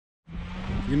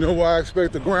You know why I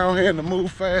expect the ground hand to move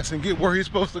fast and get where he's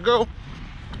supposed to go?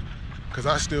 Because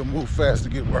I still move fast to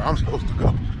get where I'm supposed to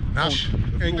go. Now,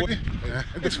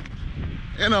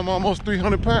 and I'm almost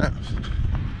 300 pounds.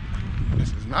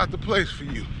 This is not the place for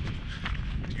you.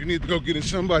 You need to go get in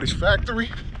somebody's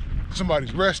factory,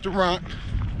 somebody's restaurant,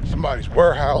 somebody's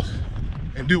warehouse,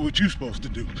 and do what you're supposed to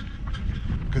do.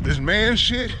 Because this man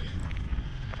shit,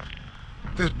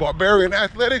 this barbarian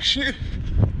athletic shit,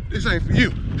 this ain't for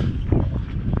you.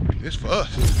 It's for us.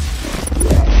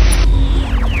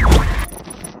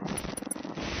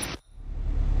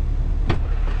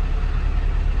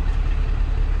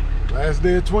 Last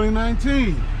day of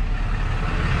 2019. We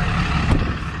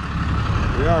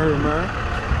out here, man.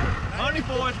 Honey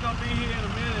Boy's gonna be here in a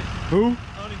minute. Who?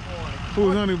 Honey Boy.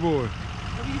 Who's Honey Boy?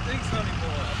 What do you think's Honey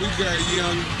Boy? We got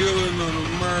Young Dylan on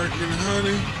American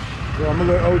Honey. So I'm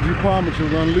gonna let OG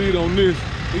Palmerton run lead on this.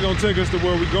 He's gonna take us to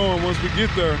where we're going once we get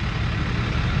there.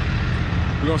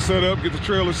 We're gonna set up, get the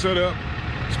trailer set up,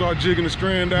 start jigging the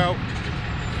strand out.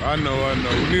 I know.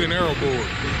 We need an arrow board.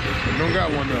 We don't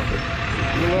got one though.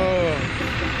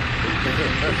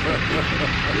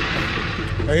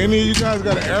 Hey, any of you guys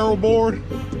got an arrow board?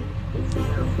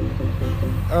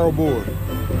 Arrow board.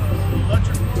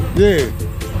 Yeah.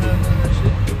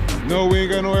 No, we ain't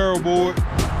got no arrow board.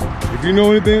 If you know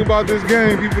anything about this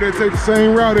game, people that take the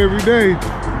same route every day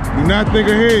do not think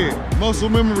ahead. Muscle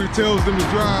memory tells them to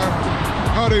drive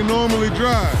how they normally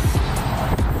drive.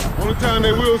 Only time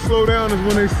they will slow down is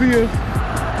when they see us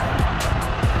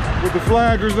with the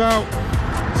flaggers out,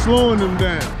 slowing them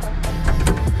down.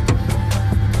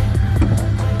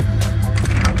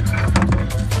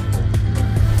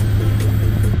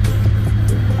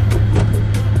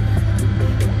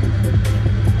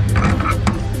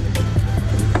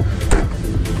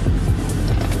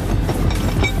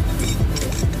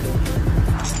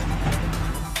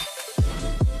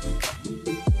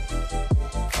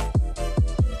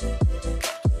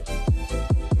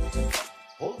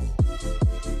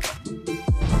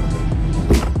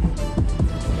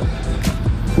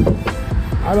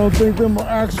 I don't think them are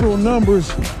actual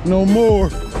numbers no more.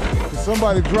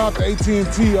 Somebody dropped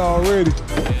at&t already.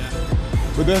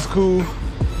 But that's cool.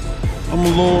 I'm gonna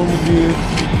lower them again.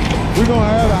 We're gonna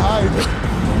have a height.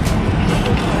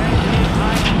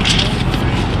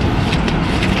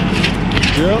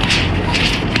 Yep.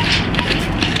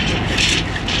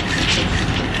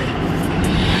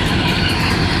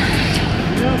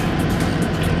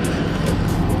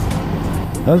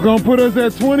 That's gonna put us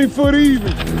at 20 foot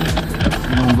even.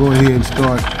 I'm gonna go ahead and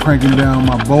start cranking down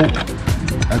my bolt.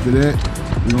 After that,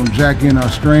 we're gonna jack in our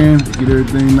strand, get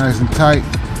everything nice and tight.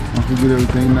 Once we get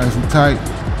everything nice and tight,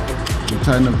 we'll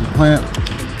tighten up the clamp.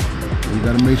 You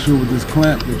gotta make sure with this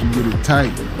clamp that you get it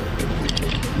tight.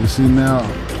 You see now,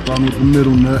 starting with the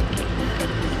middle nut,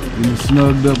 getting it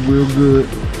snugged up real good.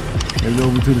 Head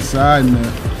over to the side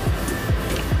nut,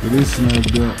 get it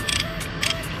snugged up.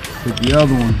 Put the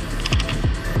other one.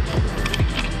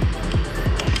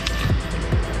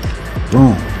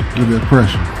 Boom, look at that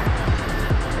pressure.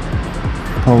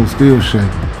 Pole still shaking.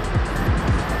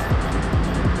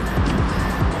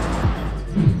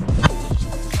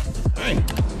 Hey,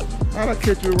 how'd I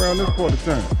catch you around this part of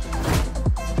town?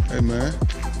 Hey man,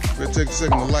 better take a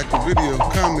second to like the video,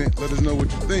 comment, let us know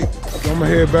what you think. So I'm gonna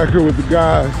head back here with the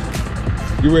guys,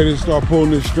 get ready to start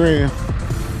pulling this strand.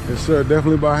 Yes sir,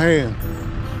 definitely by hand.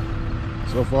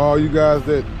 So for all you guys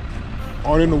that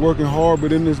aren't into working hard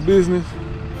but in this business,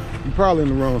 you're probably in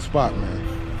the wrong spot, man.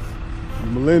 The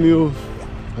millennials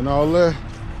and all that,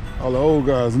 all the old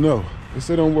guys know. They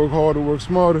say don't work hard to work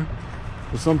smarter,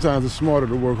 but sometimes it's smarter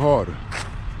to work harder.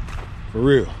 For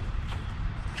real.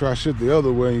 Try shit the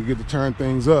other way and you get to turn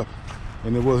things up,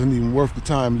 and it wasn't even worth the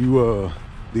time you,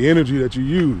 the energy that you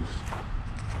use.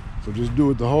 So just do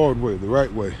it the hard way, the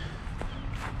right way.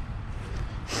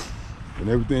 And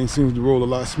everything seems to roll a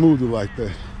lot smoother like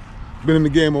that. Been in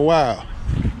the game a while.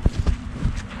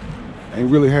 Ain't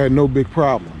really had no big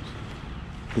problems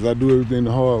because I do everything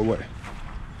the hard way,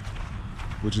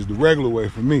 which is the regular way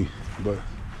for me. But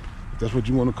if that's what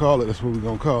you want to call it, that's what we're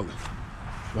gonna call it,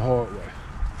 the hard way.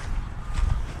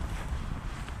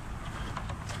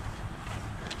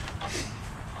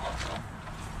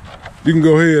 You can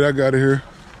go ahead, I got it here.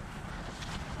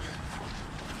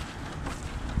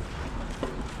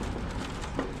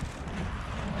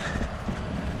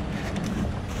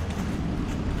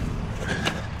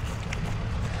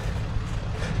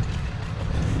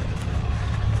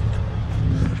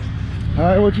 All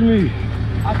right, what you need?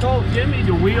 I told Jimmy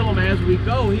to wheel them as we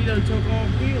go. He done took off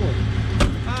wheeling.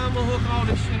 I'm gonna hook all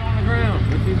this shit on the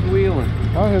ground with this wheeling.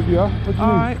 I'll help you out. What you need?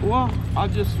 Alright, well, I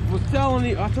just was telling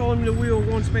you, I told him the wheel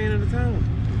one span at a time.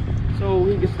 So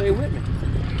he could stay with me.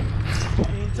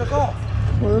 And he took off.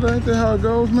 Well, that ain't that how it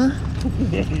goes, man.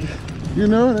 You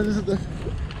know, that's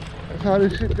how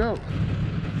this shit goes.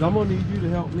 So I'm gonna need you to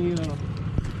help me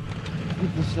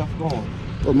get this stuff going.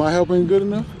 But my help ain't good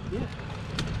enough? Yeah.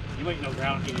 You ain't no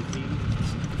ground here, T.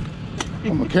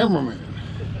 I'm a cameraman.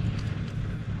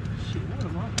 Shit, what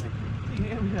am I thinking? See,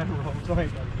 hand me that rope so I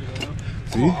ain't gotta get up.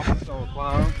 See? Oh, I'm just gonna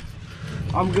climb.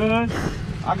 I'm good.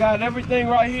 I got everything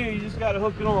right here. You just gotta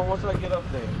hook it on once I get up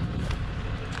there.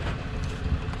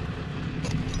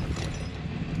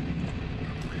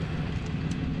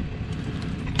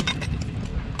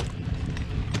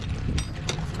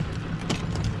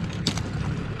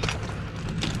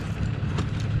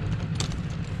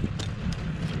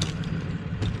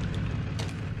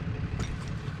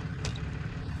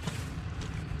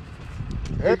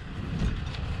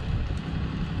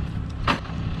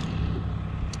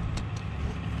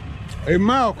 Hey,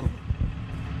 Malcolm.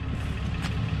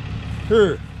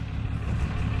 Here.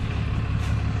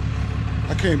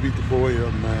 I can't beat the boy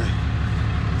up,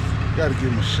 man. Gotta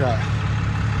give him a shot.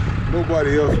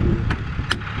 Nobody else will.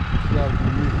 Gotta be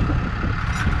me.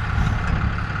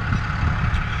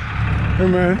 Hey,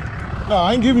 man. No,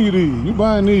 I ain't giving you these. You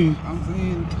buying these. I'm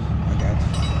saying, I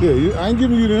got you. Yeah, I ain't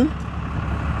giving you them. Take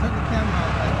the camera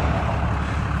out.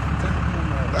 Take the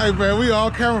camera out. Hey, man, we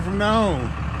all camera from now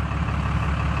on.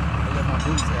 I let my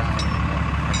boots out. I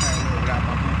can't live without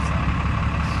my boots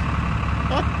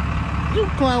out. You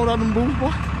can climb without them boots,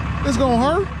 boy. It's gonna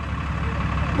hurt.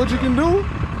 What you can do,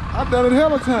 I've done it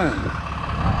hell of a time.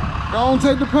 Don't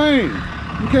take the pain.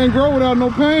 You can't grow without no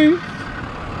pain.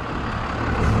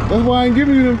 That's why I ain't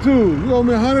giving you them tools. You owe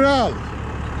me $100.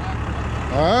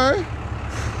 All right?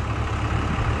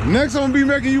 Next, I'm gonna be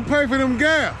making you pay for them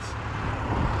gas.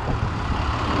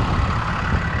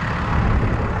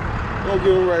 Go get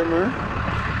them right, man.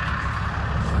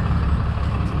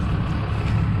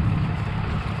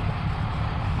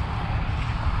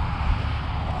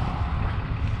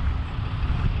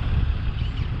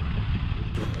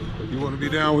 You want to be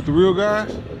down with the real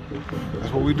guys?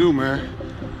 That's what we do, man.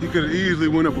 He could have easily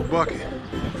went up a bucket.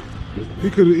 He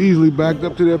could have easily backed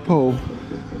up to that pole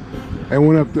and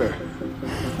went up there.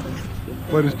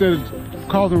 But instead of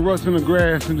causing ruts in the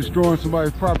grass and destroying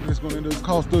somebody's property, it's going to end up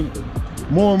costing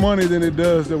more money than it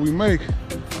does that we make.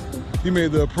 He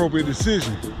made the appropriate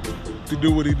decision to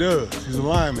do what he does. He's a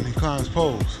lineman. He climbs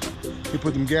poles. He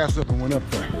put them gaps up and went up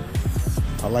there.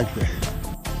 I like that.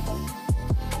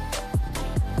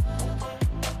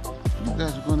 You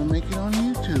guys are gonna make it on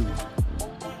YouTube.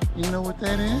 You know what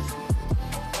that is?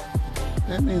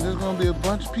 That means there's gonna be a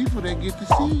bunch of people that get to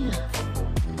see you.